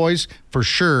Cowboys for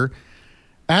sure.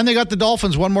 And they got the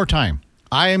Dolphins one more time.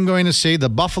 I am going to say the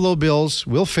Buffalo Bills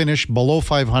will finish below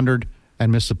 500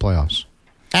 and miss the playoffs.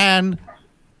 And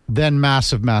then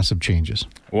massive, massive changes.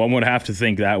 One would have to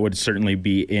think that would certainly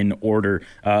be in order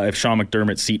if Sean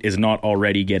McDermott's seat is not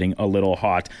already getting a little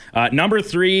hot. Number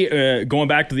 3, going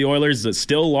back to the Oilers,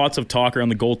 still lots of talk around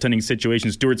the goaltending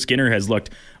situation. Stuart Skinner has looked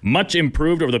much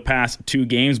improved over the past 2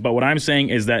 games, but what I'm saying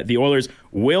is that the Oilers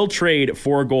will trade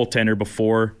for a goaltender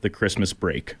before the Christmas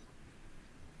break.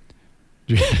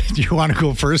 Do you want to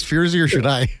go first, Fierzy, or should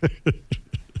I?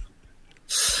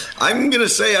 I'm going to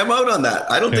say I'm out on that.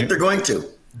 I don't think they're going to.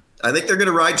 I think they're going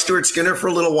to ride Stuart Skinner for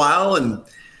a little while, and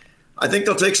I think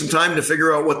they'll take some time to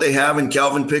figure out what they have in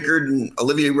Calvin Pickard and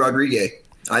Olivier Rodriguez.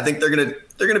 I think they're going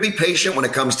to be patient when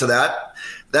it comes to that.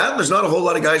 There's not a whole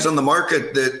lot of guys on the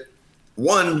market that,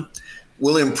 1,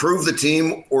 will improve the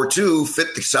team, or 2,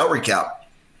 fit the salary cap.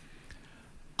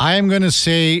 I am going to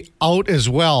say out as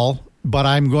well, but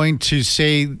I'm going to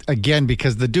say again,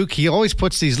 because the Duke, he always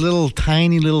puts these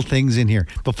tiny little things in here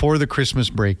before the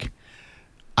Christmas break.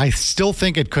 I still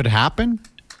think it could happen,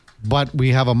 but we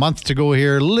have a month to go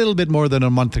here, a little bit more than a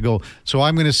month to go. So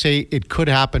I'm going to say it could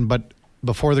happen, but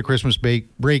before the Christmas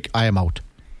break, I am out.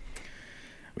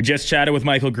 We just chatted with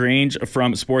Michael Grange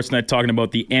from Sportsnet talking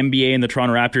about the NBA and the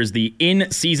Toronto Raptors. The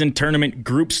in-season tournament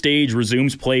group stage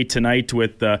resumes play tonight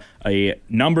with a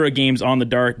number of games on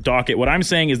the docket. What I'm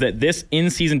saying is that this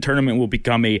in-season tournament will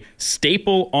become a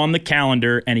staple on the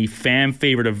calendar and a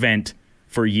fan-favorite event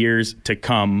for years to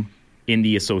come in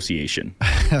the association.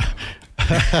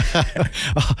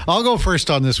 I'll go first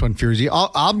on this one, Fierzy.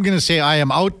 I'm going to say I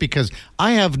am out because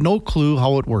I have no clue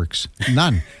how it works.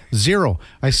 None. Zero.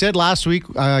 I said last week,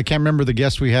 I can't remember the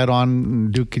guests we had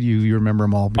on. Duke, you remember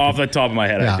them all? Because, off the top of my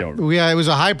head, yeah, I don't. Yeah, it was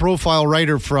a high-profile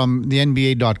writer from the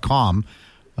NBA.com.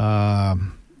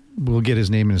 We'll get his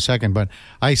name in a second. But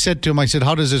I said to him,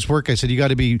 how does this work? I said, you got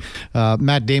to be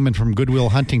Matt Damon from Good Will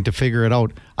Hunting to figure it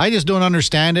out. I just don't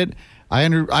understand it.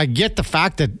 I get the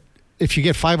fact that if you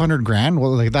get $500,000,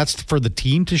 well, that's for the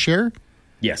team to share.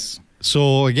 Yes.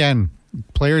 So again,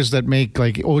 players that make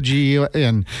like OG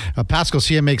and Pascal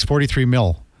Sia makes $43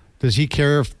 million. Does he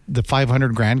care if the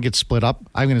 $500,000 gets split up?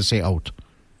 I'm going to say out.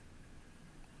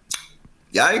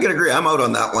 Yeah, I can agree. I'm out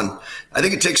on that one. I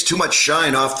think it takes too much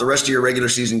shine off the rest of your regular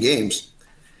season games.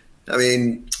 I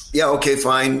mean, yeah, okay,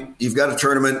 fine. You've got a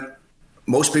tournament.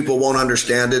 Most people won't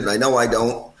understand it, and I know I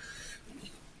don't.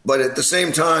 But at the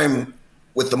same time,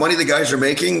 with the money the guys are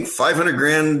making,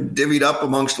 $500,000 divvied up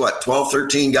amongst 12,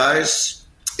 13 guys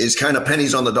is kind of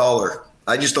pennies on the dollar.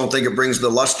 I just don't think it brings the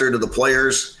luster to the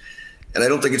players, and I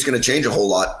don't think it's going to change a whole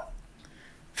lot.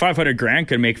 $500,000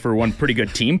 could make for one pretty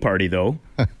good team party, though,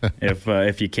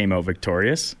 if you came out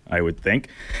victorious, I would think.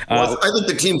 Well, I think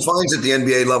the team fines at the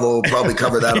NBA level will probably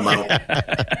cover that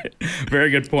amount.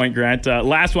 Very good point, Grant.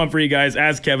 Last one for you guys.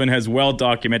 As Kevin has well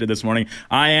documented this morning,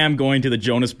 I am going to the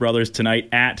Jonas Brothers tonight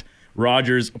at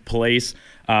Rogers Place,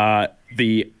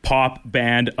 the pop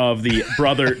band of the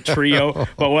brother trio.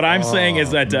 But what I'm saying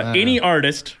is that any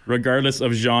artist, regardless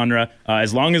of genre,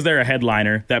 as long as they're a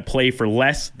headliner, that play for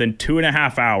less than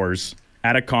 2.5 hours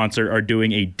at a concert are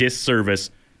doing a disservice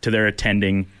to their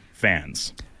attending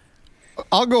fans.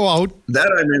 I'll go out.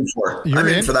 That I'm in for. I'm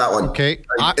in for that one. Okay.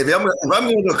 If I'm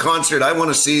going to a concert, I want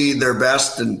to see their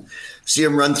best and see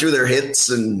them run through their hits,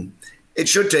 and it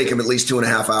should take them at least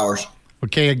 2.5 hours.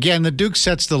 Okay, again, the Duke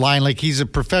sets the line like he's a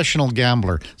professional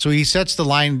gambler. So he sets the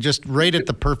line just right at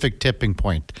the perfect tipping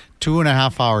point,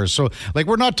 2.5 hours. So,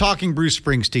 we're not talking Bruce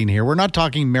Springsteen here. We're not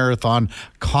talking marathon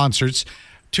concerts.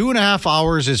 2.5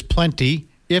 hours is plenty.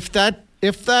 If that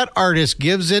artist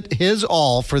gives it his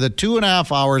all for the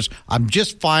 2.5 hours, I'm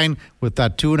just fine with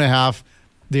that 2.5.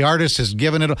 The artist has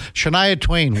given it. Shania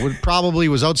Twain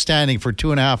was outstanding for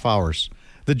 2.5 hours.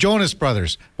 The Jonas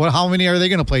Brothers. How many are they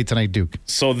going to play tonight, Duke?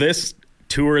 So this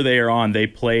tour they are on, they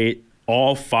play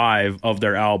all 5 of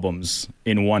their albums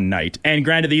in one night. And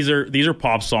granted, these are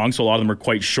pop songs, so a lot of them are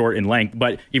quite short in length.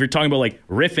 But if you're talking about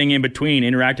riffing in between,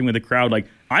 interacting with the crowd,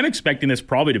 I'm expecting this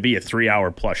probably to be a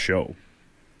 3-hour plus show.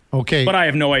 Okay. But I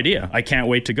have no idea. I can't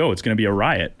wait to go. It's going to be a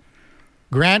riot.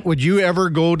 Grant, would you ever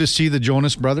go to see the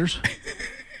Jonas Brothers?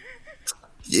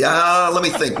 Yeah, let me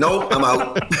think. No, I'm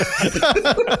out.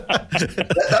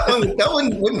 that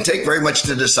one wouldn't take very much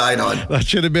to decide on. That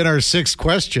should have been our 6th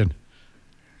question.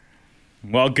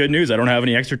 Well, good news. I don't have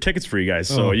any extra tickets for you guys,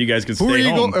 so you guys can stay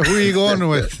home. Who are you going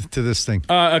with to this thing?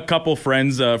 A couple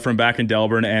friends from back in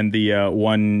Delburn, and the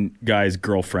one guy's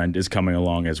girlfriend is coming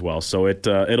along as well. So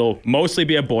it'll mostly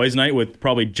be a boys' night with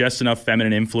probably just enough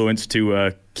feminine influence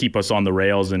to keep us on the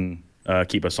rails and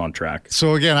keep us on track.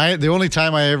 So again, the only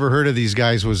time I ever heard of these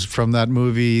guys was from that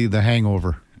movie, The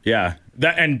Hangover. Yeah.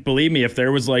 And believe me, if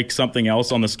there was like something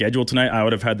else on the schedule tonight, I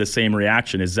would have had the same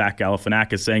reaction as Zach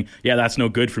Galifianakis saying, "Yeah, that's no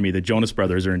good for me. The Jonas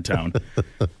Brothers are in town."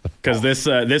 Because this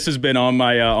has been on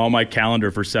my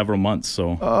calendar for several months.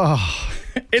 So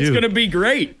it's going to be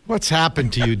great. What's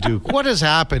happened to you, Duke? What has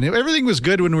happened? Everything was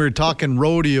good when we were talking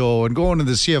rodeo and going to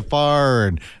the CFR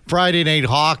and Friday night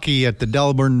hockey at the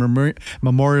Delburn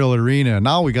Memorial Arena.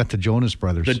 Now we got the Jonas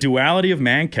Brothers. The duality of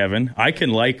man, Kevin. I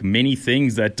can like many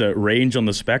things that range on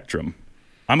the spectrum.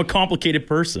 I'm a complicated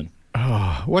person.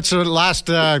 What's the last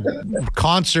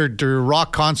concert or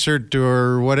rock concert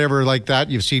or whatever like that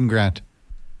you've seen, Grant?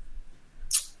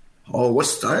 Oh,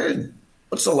 what's the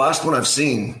last one I've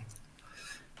seen?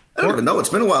 I don't even know. It's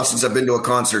been a while since I've been to a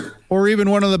concert. Or even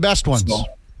one of the best ones.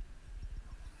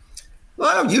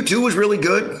 Well, U2 was really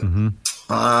good. Mm-hmm.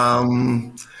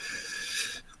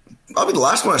 Probably the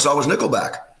last one I saw was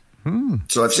Nickelback.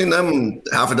 So I've seen them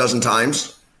half a dozen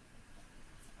times.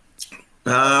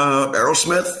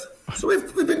 Aerosmith. So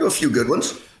we've been to a few good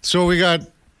ones. So we got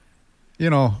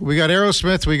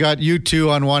Aerosmith, we got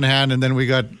U2 on one hand, and then we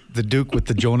got the Duke with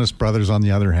the Jonas Brothers on the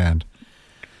other hand.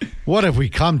 What have we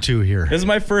come to here? This is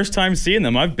my first time seeing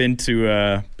them. I've been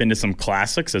to some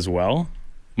classics as well.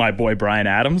 My boy Bryan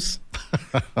Adams,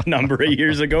 a number of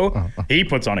years ago. He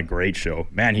puts on a great show.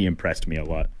 Man, he impressed me a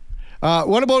lot.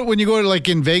 What about when you go to like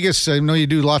in Vegas? I know you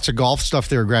do lots of golf stuff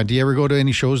there, Grant. Do you ever go to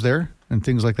any shows there and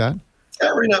things like that?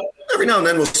 Every now and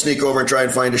then we'll sneak over and try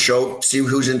and find a show, see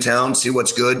who's in town, see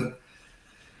what's good.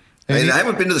 I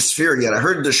haven't been to the Sphere yet. I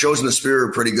heard the shows in the Sphere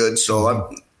are pretty good,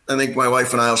 so I think my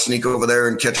wife and I will sneak over there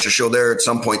and catch a show there at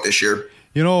some point this year.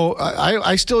 You know,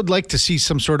 I still would like to see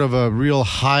some sort of a real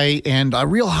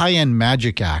high-end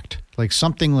magic act, like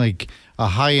something like a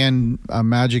high-end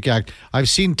magic act. I've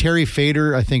seen Terry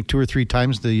Fader, I think, 2 or 3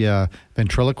 times, the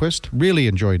ventriloquist. Really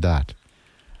enjoyed that.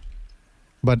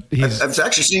 But I've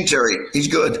actually seen Terry. He's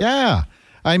good. Yeah.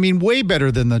 I mean, way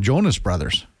better than the Jonas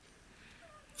Brothers.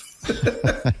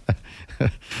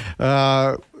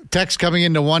 Text coming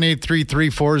into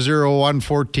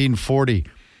 1-833-401-1440.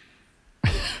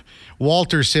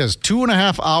 Walter says,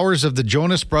 2.5 hours of the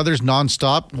Jonas Brothers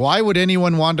nonstop. Why would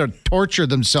anyone want to torture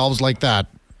themselves like that?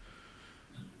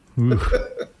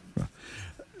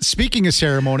 Speaking of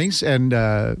ceremonies and,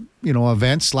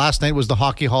 events, last night was the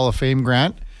Hockey Hall of Fame,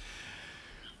 Grant.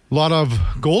 A lot of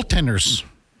goaltenders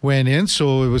went in,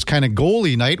 so it was kind of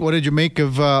goalie night. What did you make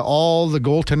of all the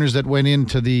goaltenders that went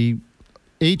into the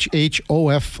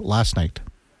HHOF last night?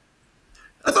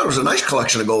 I thought it was a nice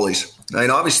collection of goalies. I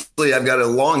mean, obviously, I've got a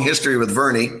long history with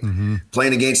Vernie,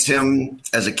 playing against him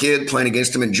as a kid, playing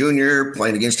against him in junior,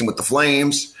 playing against him with the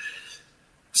Flames.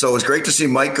 So it was great to see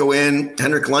Mike go in.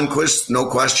 Henrik Lundqvist, no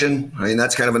question. I mean,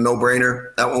 that's kind of a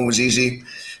no-brainer. That one was easy.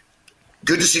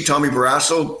 Good to see Tommy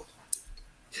Barrasso.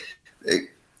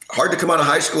 Hard to come out of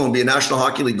high school and be a National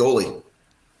Hockey League goalie.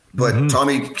 But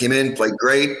Tommy came in, played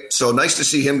great. So nice to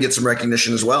see him get some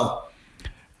recognition as well.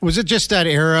 Was it just that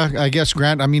era, I guess,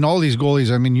 Grant? I mean, all these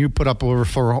goalies, I mean, you put up over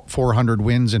 400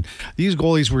 wins, and these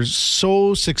goalies were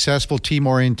so successful,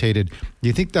 team-orientated. Do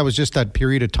you think that was just that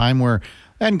period of time where,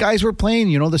 and guys were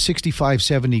playing, the 65,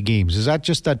 70 games? Is that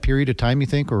just that period of time, you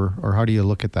think, or how do you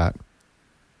look at that?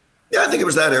 Yeah, I think it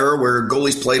was that era where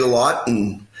goalies played a lot,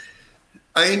 and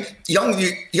young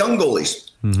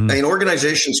goalies. I mean,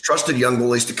 organizations trusted young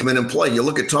goalies to come in and play. You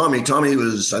look at Tommy. Tommy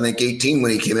was, I think, 18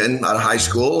 when he came in out of high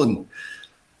school and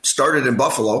started in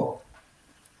Buffalo.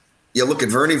 You look at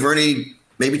Vernie. Vernie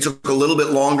maybe took a little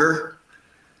bit longer,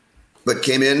 but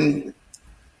came in,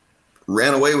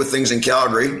 ran away with things in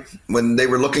Calgary when they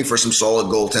were looking for some solid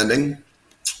goaltending.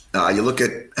 You look at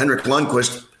Henrik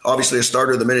Lundqvist, obviously a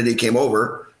starter the minute he came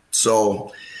over.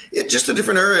 So it's just a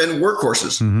different era and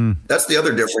workhorses. That's the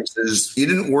other difference is you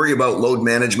didn't worry about load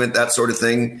management, that sort of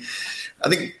thing. I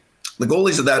think the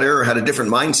goalies of that era had a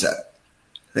different mindset.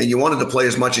 And you wanted to play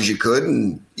as much as you could,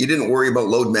 and you didn't worry about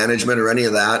load management or any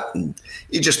of that. And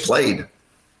you just played.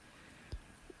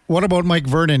 What about Mike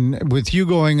Vernon? With you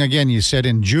going, again, you said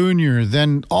in junior,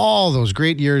 then all those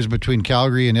great years between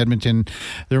Calgary and Edmonton,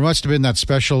 there must have been that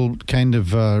special kind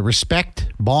of respect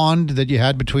bond that you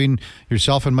had between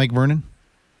yourself and Mike Vernon?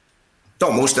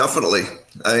 Oh, most definitely.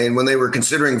 I mean, when they were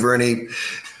considering Vernie,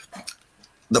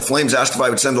 the Flames asked if I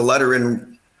would send a letter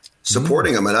in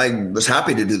supporting him, and I was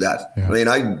happy to do that. Yeah. I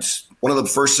mean, one of the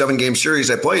first 7-game series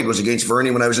I played was against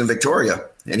Vernie when I was in Victoria,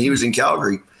 and he was in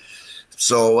Calgary.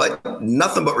 So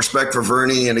nothing but respect for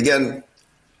Vernie. And again,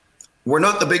 we're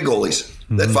not the big goalies,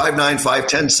 that 5'9",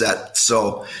 5'10" set.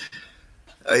 So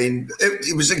I mean,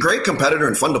 it was a great competitor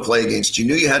and fun to play against. You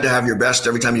knew you had to have your best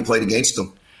every time you played against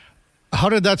him. How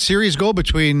did that series go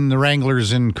between the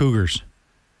Wranglers and Cougars?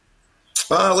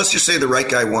 Let's just say the right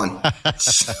guy won.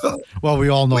 So, well, we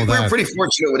all know that. We were pretty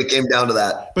fortunate when it came down to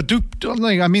that. But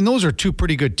those are two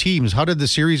pretty good teams. How did the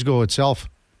series go itself?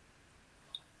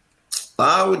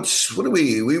 What did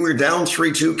we were down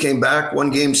 3-2, came back,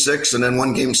 won game 6, and then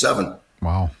won game 7.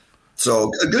 Wow.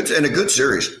 So a good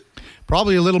series.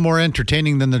 Probably a little more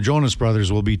entertaining than the Jonas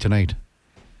Brothers will be tonight.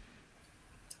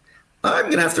 I'm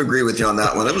going to have to agree with you on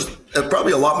that one. It was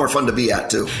probably a lot more fun to be at,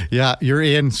 too. Yeah, you're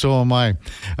in, so am I.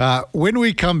 When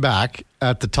we come back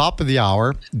at the top of the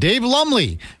hour, Dave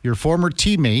Lumley, your former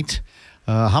teammate.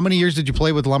 How many years did you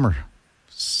play with Lummer?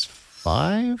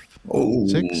 5? Oh,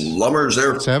 6? Lummer's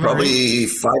there 7, probably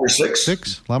 5 or 6.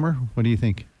 6? Lummer? What do you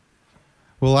think?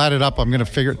 We'll add it up. I'm going to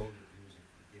figure.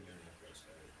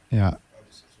 Yeah.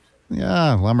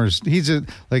 Yeah, Lummer's.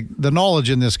 Like the knowledge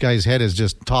in this guy's head is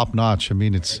just top notch. I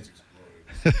mean, it's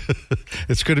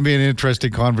going to be an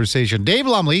interesting conversation. Dave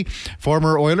Lumley,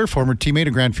 former Oiler, former teammate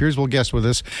of Grant Fuhrs, will guest with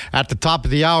us at the top of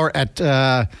the hour at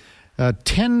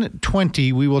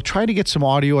 10:20. We will try to get some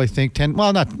audio, I think.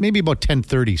 Maybe about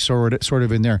 10:30, sort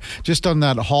of in there, just on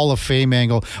that Hall of Fame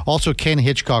angle. Also, Ken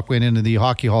Hitchcock went into the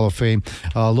Hockey Hall of Fame,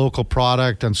 local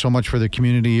product, and so much for the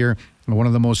community here. One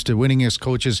of the most winningest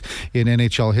coaches in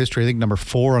NHL history, I think number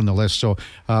 4 on the list. So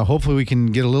hopefully we can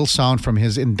get a little sound from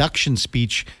his induction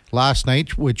speech last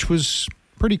night, which was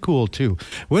pretty cool too.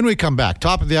 When we come back,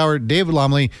 top of the hour, David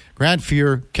Lumley, Grant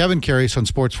Fuhr, Kevin Karius on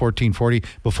Sports 1440.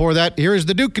 Before that, here is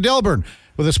the Duke of Delburn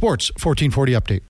with a Sports 1440 update.